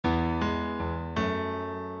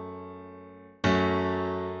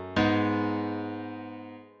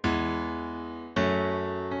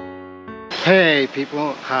Hey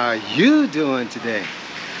people, how are you doing today?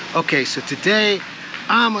 Okay, so today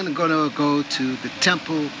I'm gonna go to the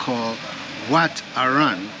temple called Wat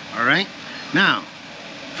Arun. All right. Now,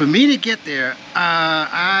 for me to get there,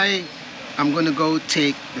 I'm gonna go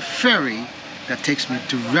take the ferry that takes me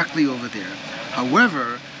directly over there.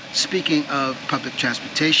 However, speaking of public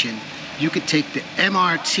transportation, you could take the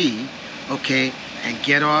MRT, okay, and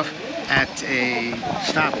get off at a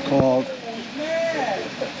stop called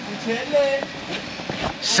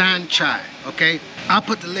San Chai, okay? I'll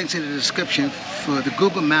put the links in the description for the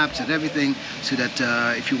Google Maps and everything so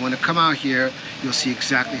that if you want to come out here, you'll see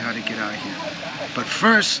exactly how to get out here. But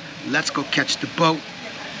first, let's go catch the boat,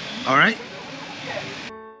 all right?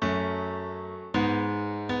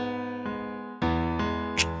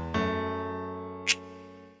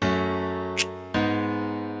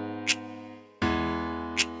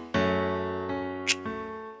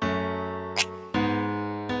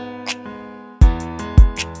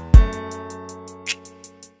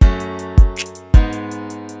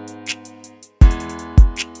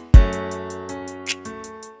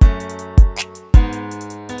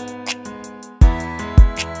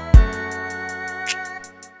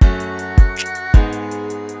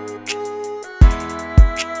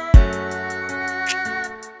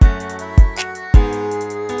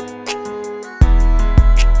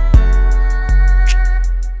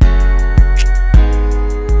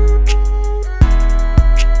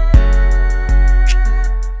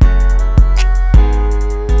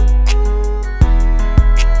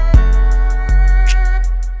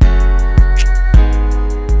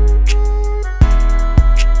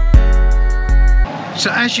 So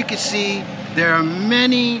as you can see, there are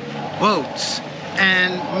many boats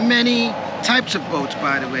and many types of boats,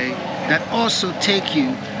 by the way, that also take you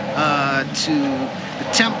to the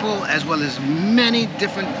temple as well as many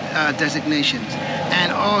different designations.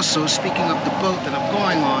 And also, speaking of the boat that I'm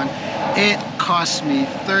going on, it cost me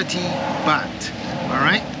 30 baht, all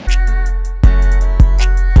right?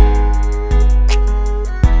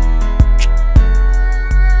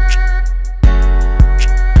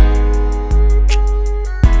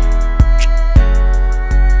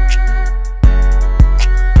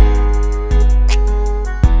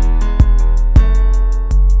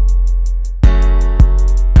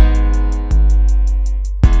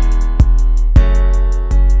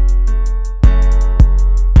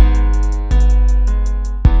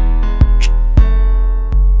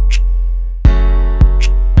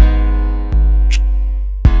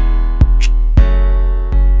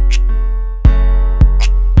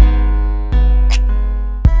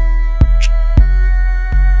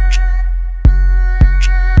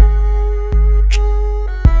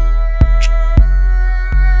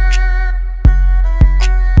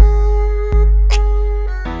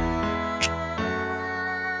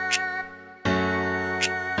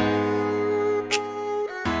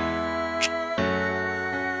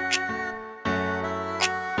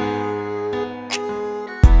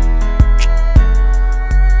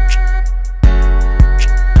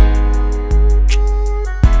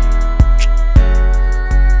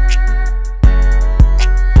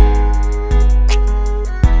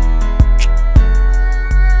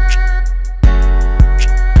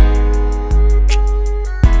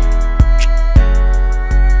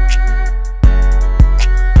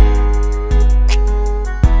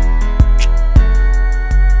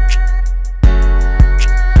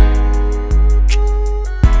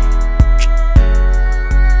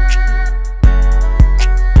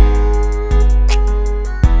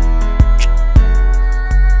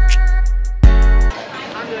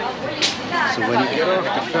 So when you get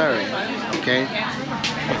off the ferry, okay,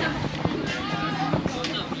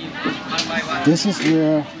 this is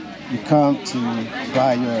where you come to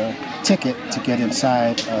buy your ticket to get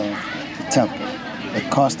inside of the temple.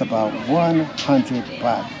 It costs about 100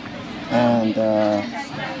 baht, and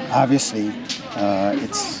obviously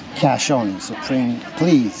it's cash only, so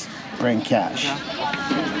please bring cash.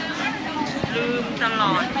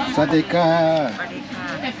 Sadika.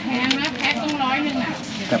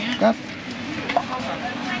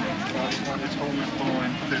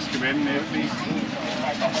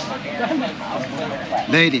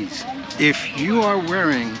 Ladies, if you are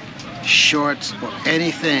wearing shorts or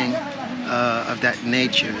anything of that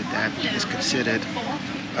nature that is considered,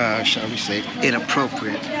 shall we say,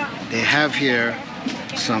 inappropriate, they have here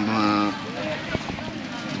some,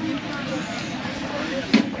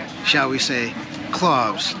 shall we say,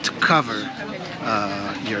 cloths to cover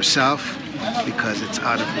yourself, because it's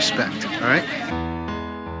out of respect, all right?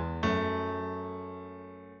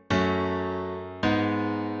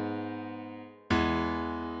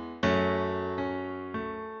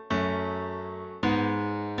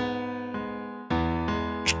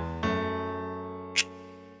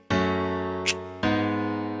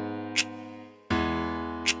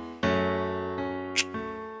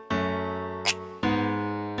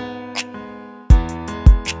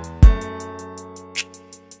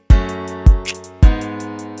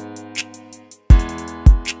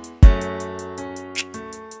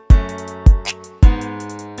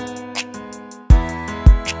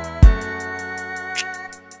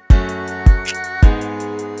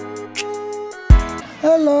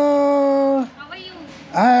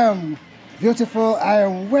 beautiful. I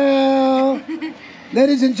am well.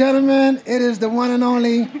 Ladies and gentlemen, it is the one and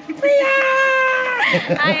only Priya.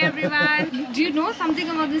 Hi everyone. Do you know something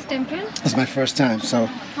about this temple? It's my first time, so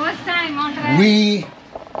First time on track. we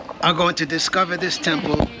are going to discover this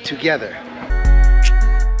temple together.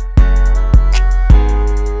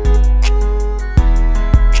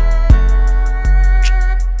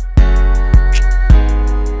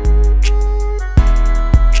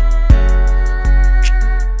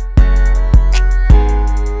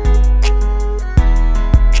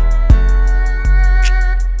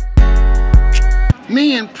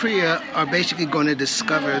 Me and Priya are basically going to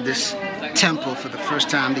discover this temple for the first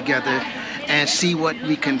time together and see what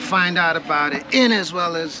we can find out about it, in as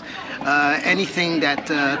well as anything that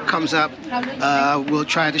comes up. We'll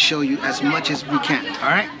try to show you as much as we can. All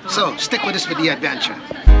right, so stick with us for the adventure.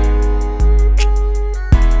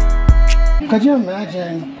 Could you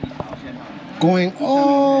imagine going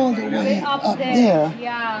all the way up there?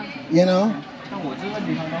 Yeah. You know,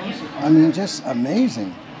 I mean, just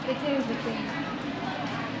amazing. It is.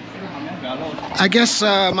 I guess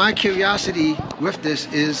my curiosity with this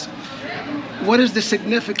is, what is the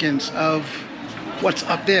significance of what's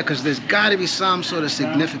up there? Because there's got to be some sort of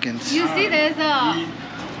significance. You see, there's a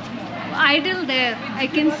idol there. I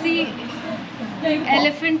can see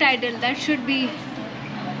elephant idol. That should be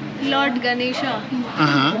Lord Ganesha.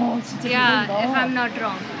 Yeah, if I'm not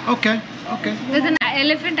wrong. Okay, okay. There's an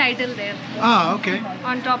elephant idol there. Ah, okay.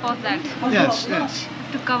 On top of that. Yes, yes.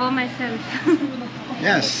 To cover myself.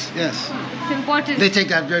 Yes, yes. It's important. They take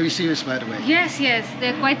that very serious, by the way. Yes, yes.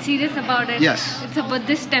 They're quite serious about it. Yes. It's a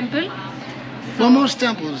Buddhist temple. So Well, most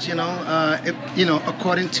temples, you know,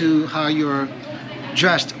 according to how you're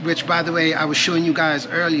dressed, which, by the way, I was showing you guys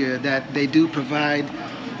earlier that they do provide,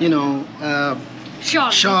 you know,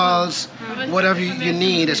 shawls, whatever you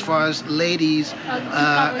need as far as ladies,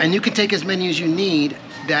 and you can take as many as you need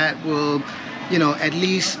that will, you know, at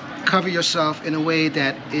least cover yourself in a way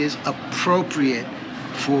that is appropriate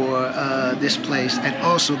for this place and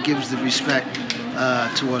also gives the respect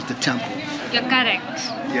towards the temple. You're correct.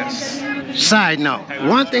 Yes. Side note,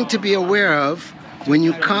 one thing to be aware of when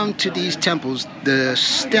you come to these temples, the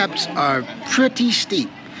steps are pretty steep,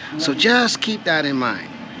 so just keep that in mind.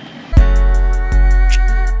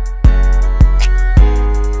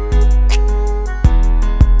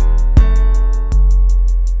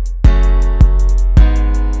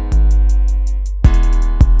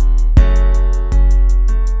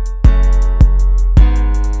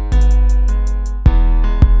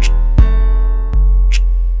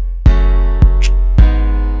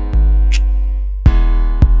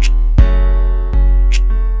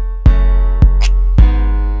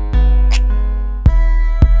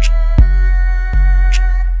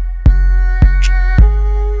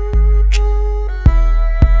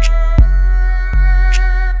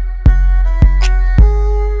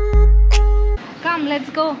 Let's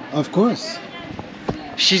go. Of course.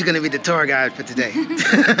 She's gonna be the tour guide for today.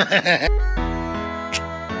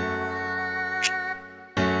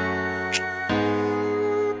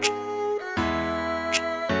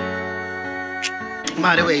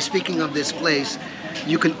 By the way, speaking of this place,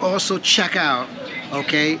 you can also check out,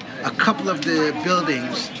 okay, a couple of the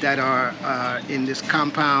buildings that are in this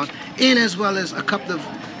compound, in as well as a couple of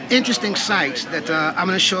interesting sites that I'm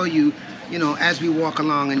gonna show you, you know, as we walk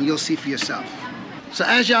along, and you'll see for yourself. So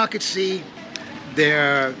as y'all can see,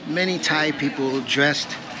 there are many Thai people dressed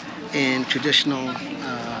in traditional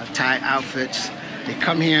Thai outfits. They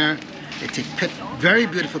come here, they take very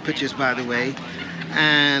beautiful pictures, by the way,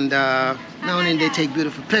 and not only do they take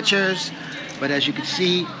beautiful pictures, but as you can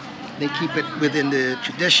see, they keep it within the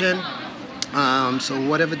tradition. So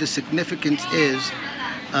whatever the significance is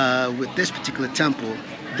with this particular temple,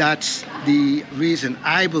 that's the reason,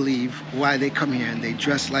 I believe, why they come here and they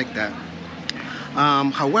dress like that.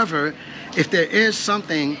 However, if there is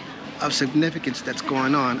something of significance that's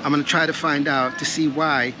going on, I'm going to try to find out to see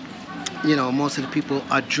why, you know, most of the people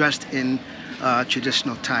are dressed in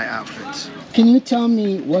traditional Thai outfits. Can you tell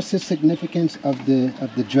me what's the significance of the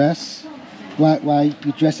dress? Why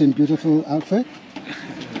you dress in beautiful outfit?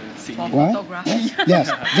 What?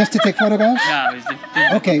 Yes, just to take photographs?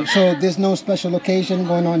 Yeah. Okay, so there's no special occasion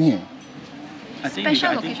going on here? I think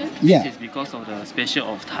Special occasion? Yeah. It's because of the special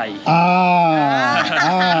of Thai.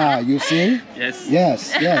 You see? Yes.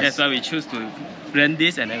 Yes, yes. That's why we choose to blend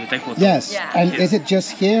this and then we take photos. Yes, Yeah. and is it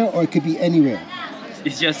just here or it could be anywhere?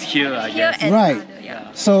 It's just here, I guess. Right. Yeah.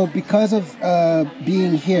 So because of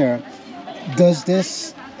being here, does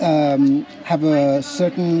this have a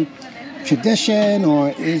certain tradition,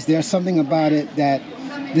 or is there something about it that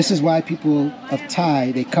this is why people of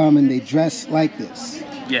Thai, they come and they dress like this?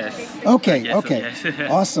 Yes. Okay, I guess so, okay. yes.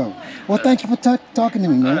 Awesome. Well, thank you for talking to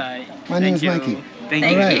me, man. All right. My name is Thank Mikey. you. Thank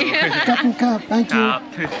All you. right. Cup and cup. Thank you. Cup.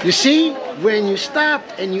 You see, when you stop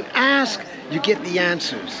and you ask, you get the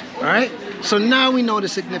answers. All right? So now we know the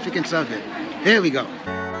significance of it. Here we go.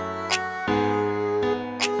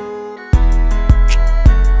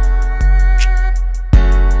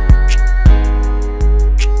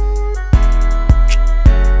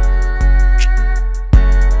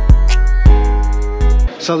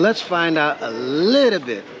 So let's find out a little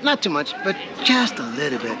bit, not too much, but just a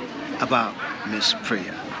little bit about Miss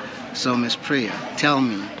Priya. So Miss Priya, tell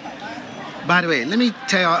me, by the way, let me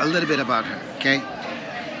tell you a little bit about her, okay?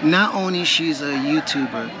 Not only she's a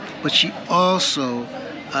YouTuber, but she also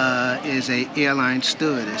is a airline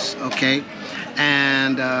stewardess, okay?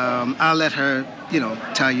 And I'll let her,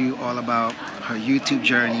 tell you all about her YouTube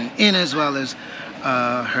journey and as well as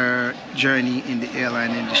her journey in the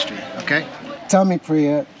airline industry, okay? Tell me,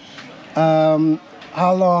 Priya,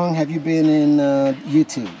 how long have you been in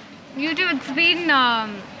YouTube? YouTube, it's been, I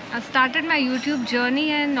started my YouTube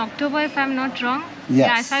journey in October, if I'm not wrong. Yes.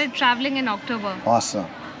 Yeah, I started traveling in October. Awesome.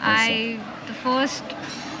 The first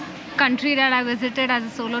country that I visited as a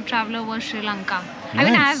solo traveler was Sri Lanka. I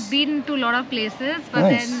mean, I have been to a lot of places, but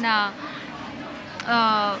then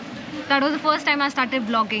that was the first time I started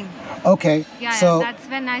vlogging. Okay. Yeah, so that's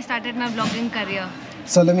when I started my vlogging career.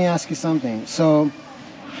 So let me ask you something. So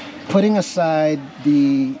putting aside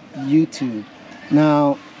the YouTube,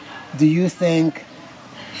 now, do you think,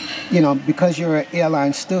 because you're an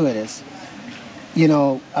airline stewardess,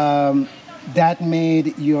 that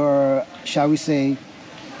made your, shall we say,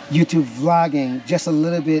 YouTube vlogging just a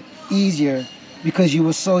little bit easier because you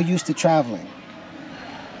were so used to traveling?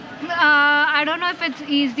 I don't know if it's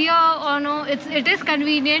easier or no. It is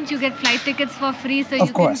convenient. You get flight tickets for free, so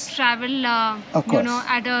you can travel,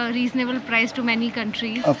 at a reasonable price to many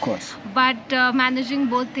countries. Of course. But managing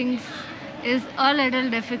both things is a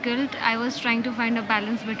little difficult. I was trying to find a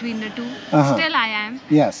balance between the two. Still, I am.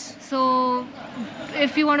 Yes. So,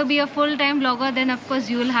 if you want to be a full-time vlogger, then of course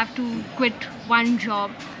you will have to quit one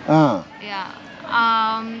job. Yeah.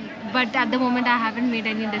 But at the moment, I haven't made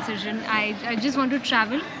any decision. I just want to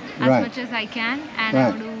travel as much as I can, and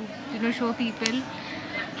I want to show people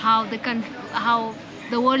how the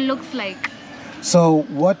world looks like. So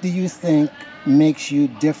what do you think makes you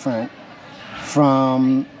different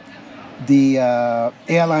from the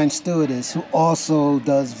airline stewardess who also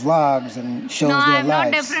does vlogs and shows their lives? No, I'm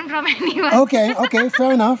not different from anyone. Okay,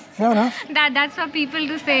 fair enough. That's for people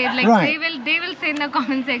to say. Like they will say in the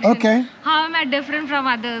comment section. How am I different from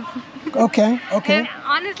others? Okay. And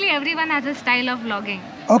honestly, everyone has a style of vlogging.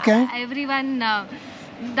 Everyone.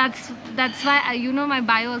 That's why my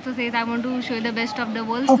bio also says I want to show the best of the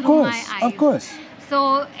world through my eyes. Of course.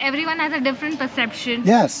 So everyone has a different perception.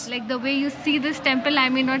 Yes. Like the way you see this temple, I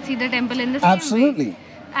may not see the temple in the same way.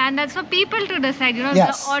 And that's for people to decide.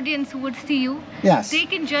 The audience who would see you. Yes. They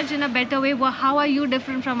can judge in a better way. Well, how are you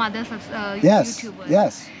different from other YouTubers?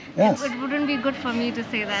 Yes. It wouldn't be good for me to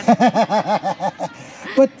say that.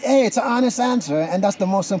 But hey, it's an honest answer, and that's the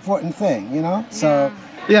most important thing, So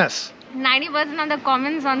yes. 90% of the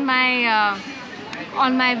comments on my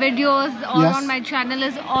videos or on my channel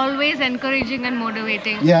is always encouraging and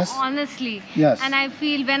motivating. Yes. Honestly. Yes. And I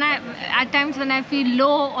feel at times when I feel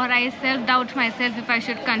low or I self-doubt myself if I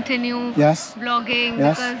should continue vlogging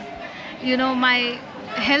because my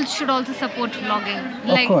health should also support vlogging.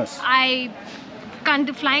 Of course.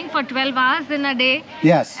 Flying for 12 hours in a day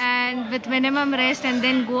and with minimum rest and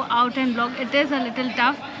then go out and vlog, it is a little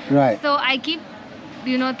tough. So I keep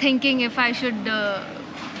thinking if I should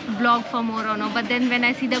vlog for more or no, but then when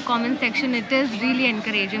I see the comment section, it is really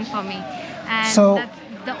encouraging for me, and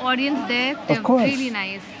the audience there, they're really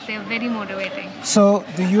nice, they're very motivating. So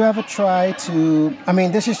do you ever try to,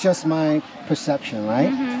 this is just my perception,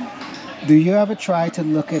 right? Do you ever try to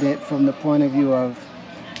look at it from the point of view of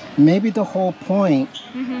maybe the whole point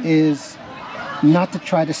is not to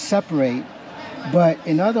try to separate, but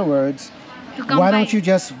in other words, why don't you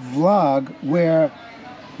just vlog where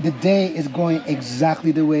the day is going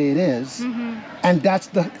exactly the way it is, and that's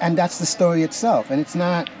the story itself, and it's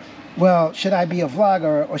not, well, should I be a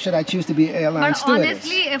vlogger or should I choose to be an airline stewardess? But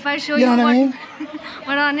honestly, if I show if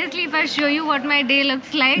I show you what my day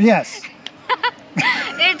looks like, it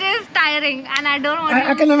is tiring, and I don't want.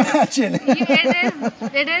 I can imagine.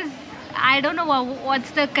 It is. I don't know what's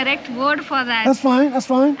the correct word for that. That's fine.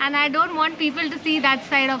 And I don't want people to see that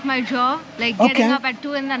side of my job, like getting up at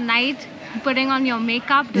 2 in the night putting on your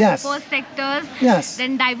makeup to Yes. the first sectors. Yes.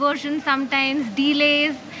 Then diversion sometimes,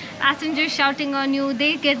 delays, passengers shouting on you.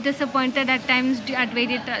 They get disappointed at times at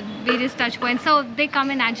various touch points. So they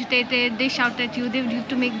come in agitated, they shout at you, they have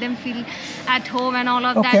to make them feel at home and all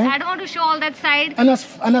of Okay. that. I don't want to show all that side. And that's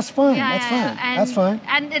fine. Yeah, That's yeah, fine. yeah. That's fine.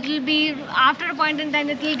 And it'll be, after a point in time,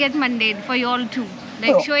 it'll get mundane for you all too.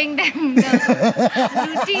 Like Oh. showing them the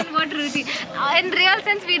routine, what routine. In real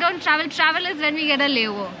sense, we don't travel. Travel is when we get a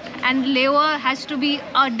layover. And layover has to be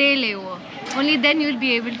a day layover. Only then you'll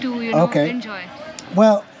be able to, Okay. enjoy.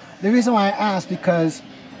 Well, the reason why I asked, because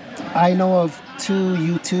I know of 2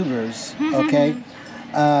 YouTubers, okay,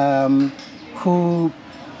 who,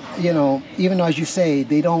 even though, as you say,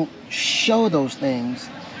 they don't show those things,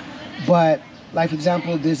 but like, for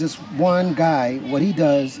example, there's this one guy, what he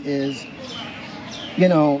does is,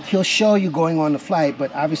 he'll show you going on the flight, but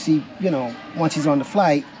obviously, once he's on the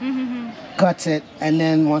flight, cuts it, and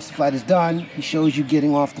then once the flight is done, he shows you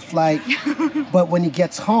getting off the flight. But when he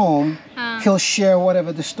gets home, he'll share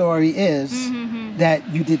whatever the story is that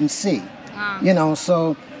you didn't see.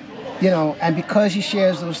 So, and because he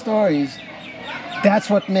shares those stories, that's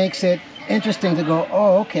what makes it interesting to go,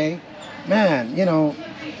 oh, okay, man,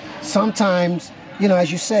 sometimes,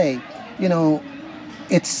 as you say,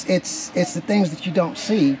 it's the things that you don't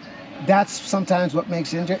see. That's sometimes what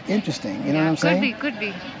makes it interesting. You know what I'm saying? Could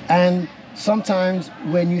be. And sometimes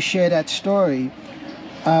when you share that story,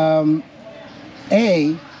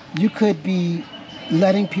 you could be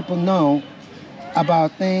letting people know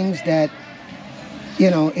about things that,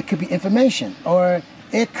 it could be information, or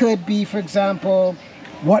it could be, for example,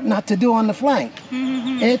 what not to do on the flight.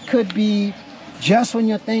 It could be just when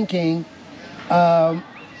you're thinking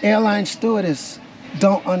airline stewardess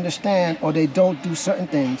don't understand or they don't do certain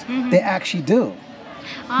things, they actually do.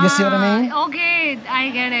 You see what I mean? Okay, I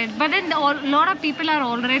get it. But then a lot of people are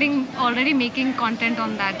already making content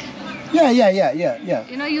on that. Yeah.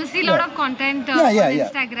 You see a lot of content on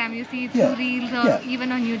Instagram, you see through reels or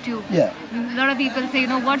even on YouTube. Yeah. A lot of people say,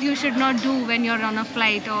 what you should not do when you're on a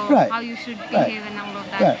flight, or how you should behave and all of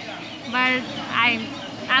that. Right. But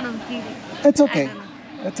I don't feel it. It's okay. I don't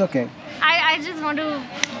know. It's okay. I just want to,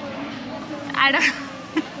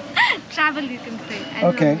 travel, you can say. I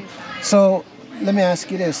don't Okay. know. So let me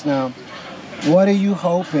ask you this now. What are you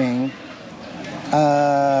hoping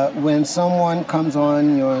when someone comes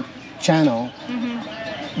on your channel?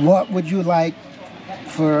 What would you like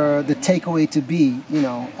for the takeaway to be?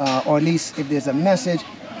 Or at least if there's a message,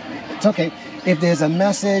 it's okay. If there's a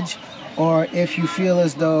message, or if you feel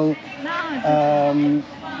as though,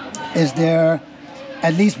 is there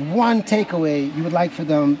at least one takeaway you would like for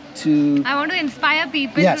them to? I want to inspire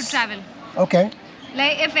people to travel. Okay.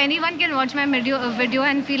 Like, if anyone can watch my video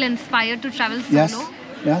and feel inspired to travel solo,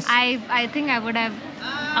 Yes. I think I would have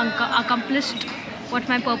accomplished what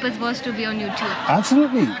my purpose was to be on YouTube.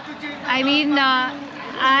 Absolutely. I mean,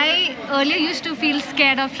 I earlier used to feel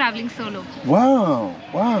scared of traveling solo. Wow.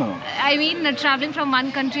 I mean, traveling from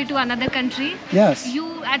one country to another country. Yes.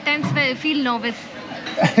 You at times feel nervous.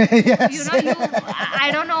 Yes. I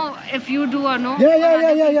don't know if you do or no.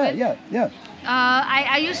 Yeah.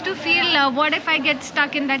 I used to feel, what if I get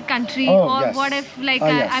stuck in that country, what if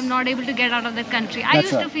I'm not able to get out of that country. I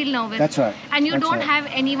used to feel nervous. That's right. And you don't have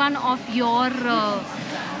anyone of your,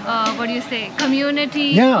 community.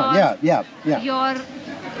 Yeah. You're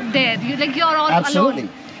there. You're all Absolutely.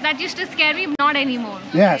 alone. That used to scare me, not anymore.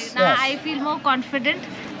 Yes, Now yes. I feel more confident.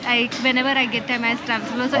 Like, whenever I get time, I travel.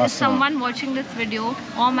 So if Awesome. someone watching this video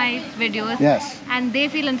or my videos, Yes. and they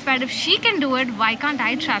feel inspired, if she can do it, why can't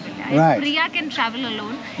I travel? Right. If Priya can travel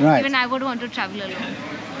alone, Right. even I would want to travel alone.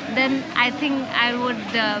 Then I think I would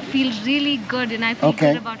feel really good, and I feel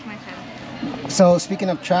Okay. good about myself. So speaking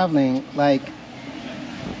of traveling,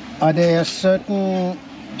 are there certain,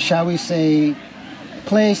 shall we say,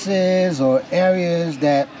 places or areas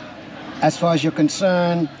that, as far as you're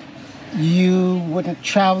concerned, you wouldn't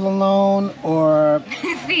travel alone, or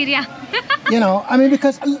Syria.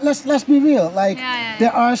 because let's be real, Yeah.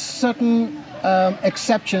 there are certain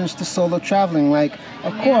exceptions to solo traveling.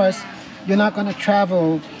 Of course, you're not going to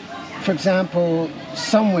travel, for example,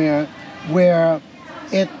 somewhere where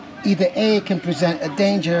it either A, can present a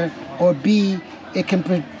danger, or B, it can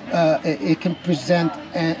present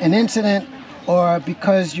an incident, or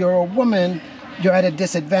because you're a woman, you're at a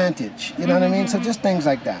disadvantage. You know what I mean? So just things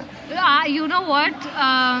like that. You know what?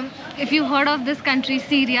 If you heard of this country,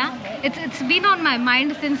 Syria, it's been on my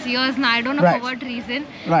mind since years now. I don't know for what reason.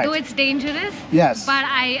 Right. Though it's dangerous. Yes. But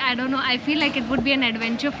I don't know. I feel like it would be an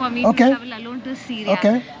adventure for me to travel alone to Syria.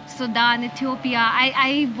 Okay. Sudan, Ethiopia.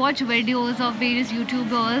 I watch videos of various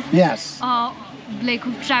YouTubers. Yes. Like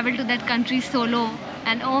who've traveled to that country solo.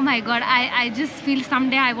 And oh my God, I just feel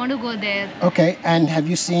someday I want to go there. Okay. And have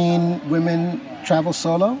you seen women travel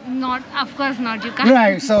solo? Not, of course not. You can't.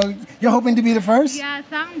 Right. So you're hoping to be the first? Yeah.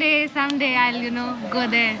 Someday I'll go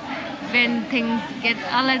there when things get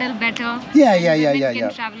a little better. Yeah.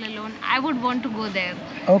 Can travel alone. I would want to go there.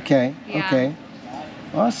 Okay. Yeah. Okay.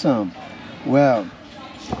 Awesome. Well,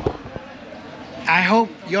 I hope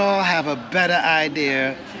y'all have a better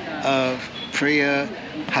idea of Priya,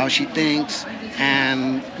 how she thinks,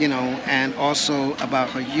 and and also about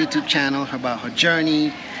her YouTube channel, about her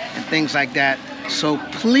journey and things like that. So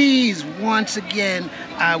please, once again,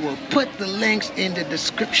 I will put the links in the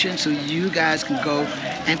description so you guys can go,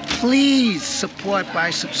 and please support by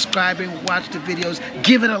subscribing, watch the videos,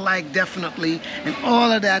 give it a like definitely, and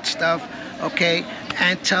all of that stuff, okay?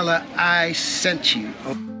 And tell her I sent you.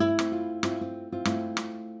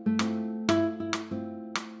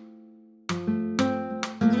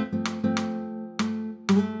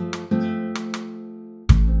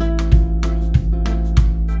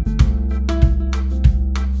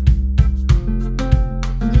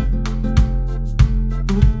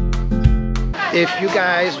 If you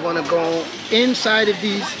guys want to go inside of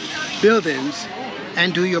these buildings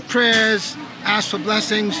and do your prayers, ask for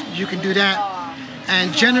blessings, you can do that.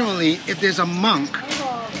 And generally, if there's a monk,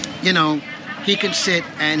 he can sit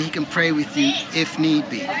and he can pray with you if need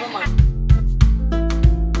be.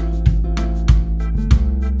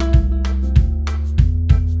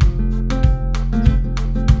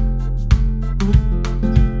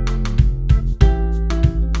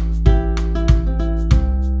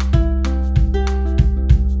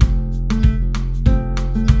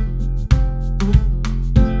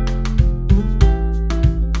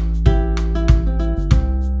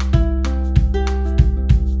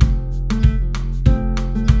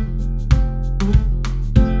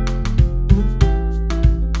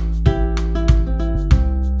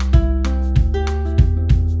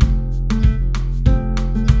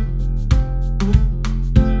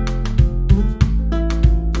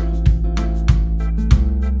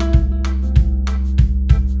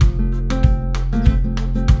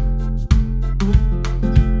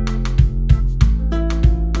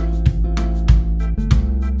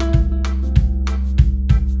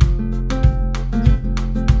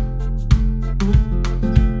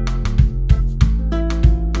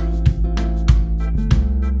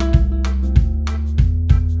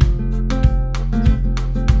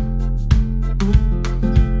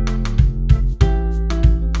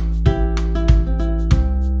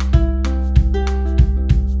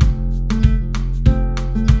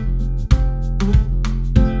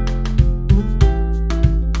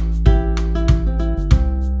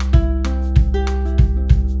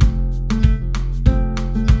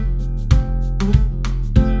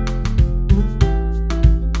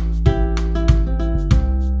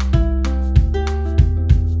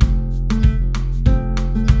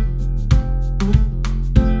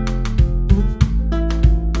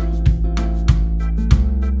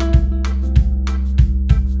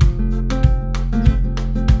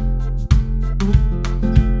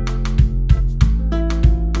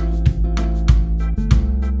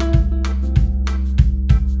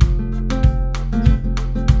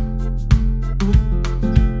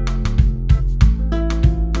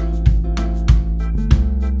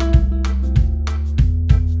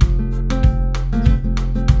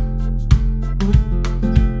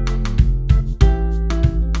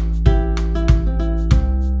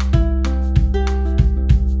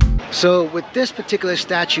 So with this particular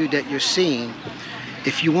statue that you're seeing,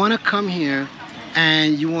 if you want to come here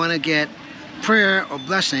and you want to get prayer or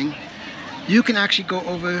blessing, you can actually go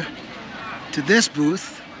over to this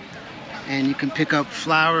booth and you can pick up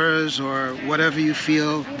flowers or whatever you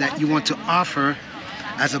feel that you want to offer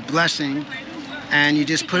as a blessing, and you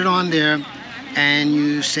just put it on there and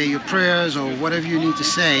you say your prayers or whatever you need to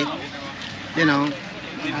say,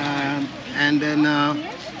 and then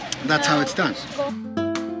that's how it's done.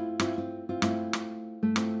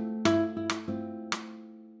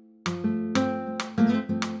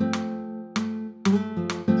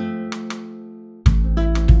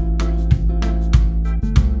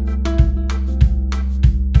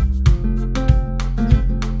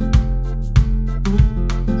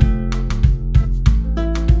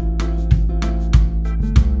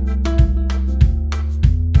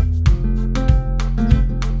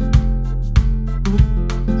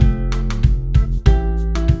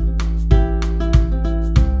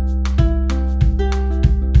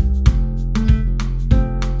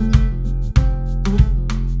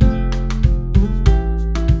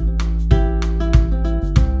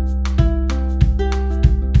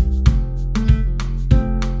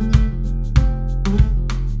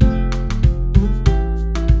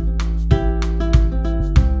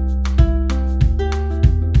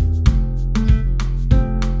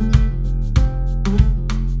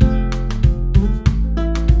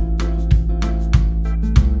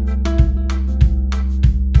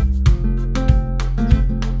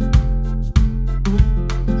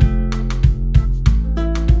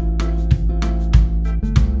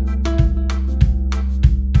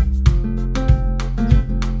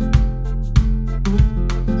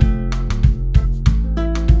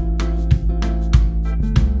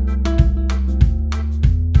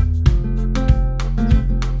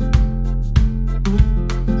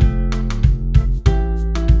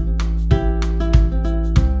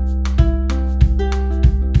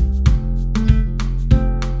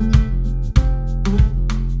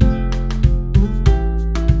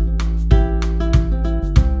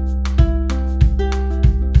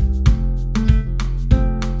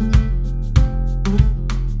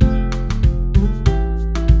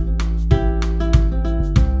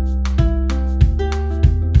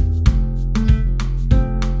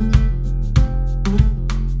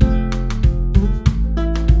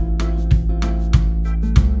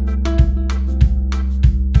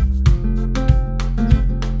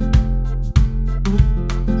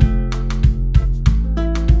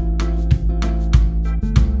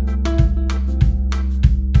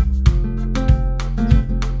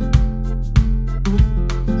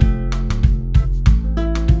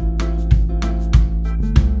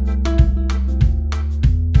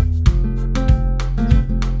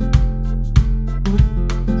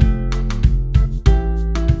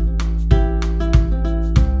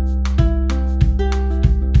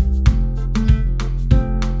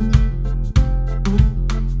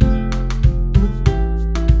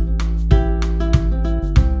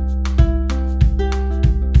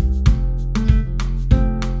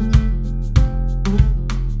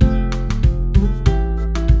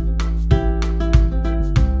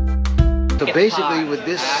 basically with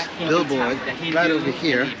this billboard right over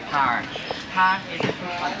here,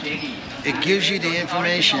 it gives you the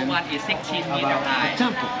information about the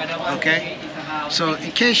temple, okay? So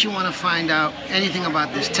in case you want to find out anything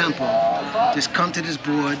about this temple, just come to this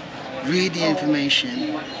board, read the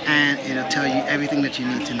information, and it'll tell you everything that you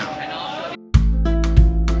need to know.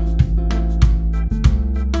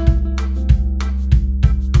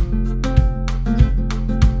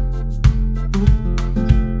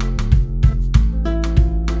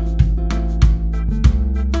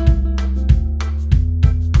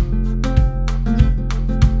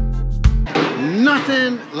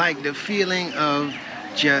 Nothing like the feeling of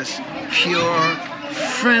just pure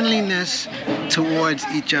friendliness towards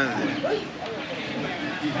each other.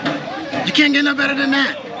 You can't get no better than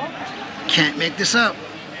that. Can't make this up.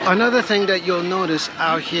 Another thing that you'll notice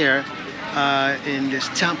out here in this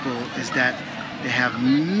temple is that they have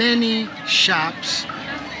many shops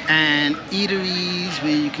and eateries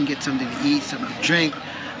where you can get something to eat, something to drink.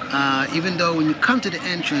 Even though when you come to the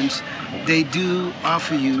entrance, they do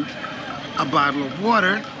offer you a bottle of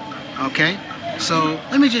water, okay? So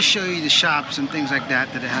let me just show you the shops and things like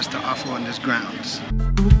that that it has to offer on this grounds.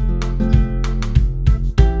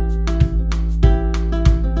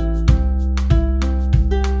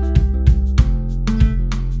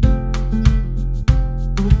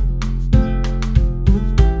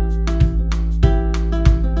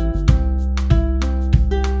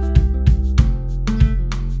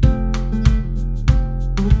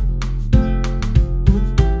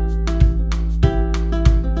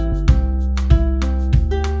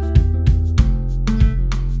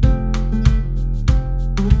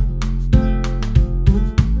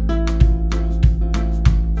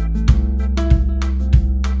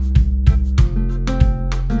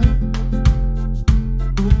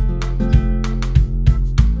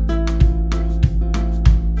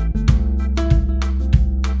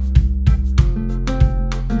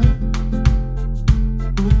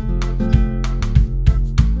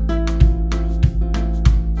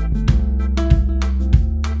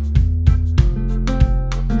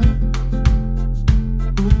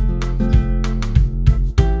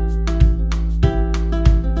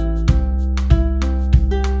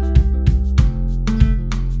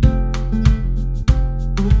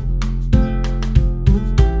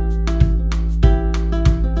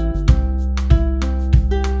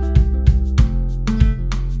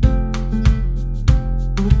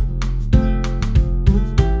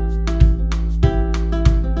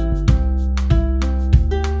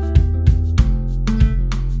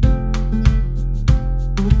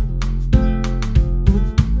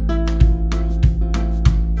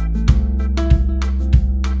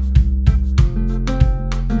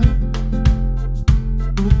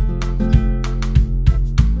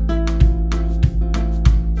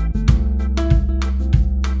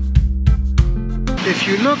 If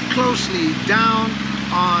you look closely down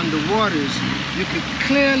on the waters, you can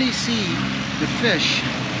clearly see the fish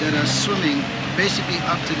that are swimming basically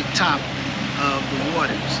up to the top of the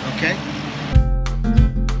waters, okay?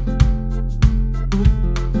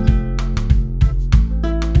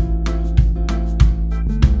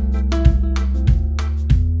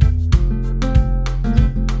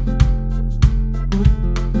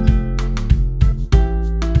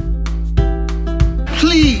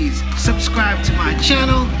 Please subscribe to my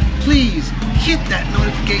channel. Please hit that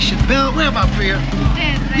notification bell. Where about, Priya?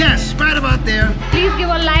 Yes, right about there. Please give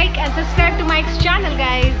a like and subscribe to Mike's channel,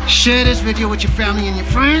 guys. Share this video with your family and your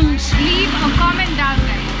friends. Leave a comment down,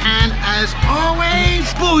 guys. And as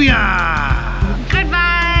always, booyah! Goodbye.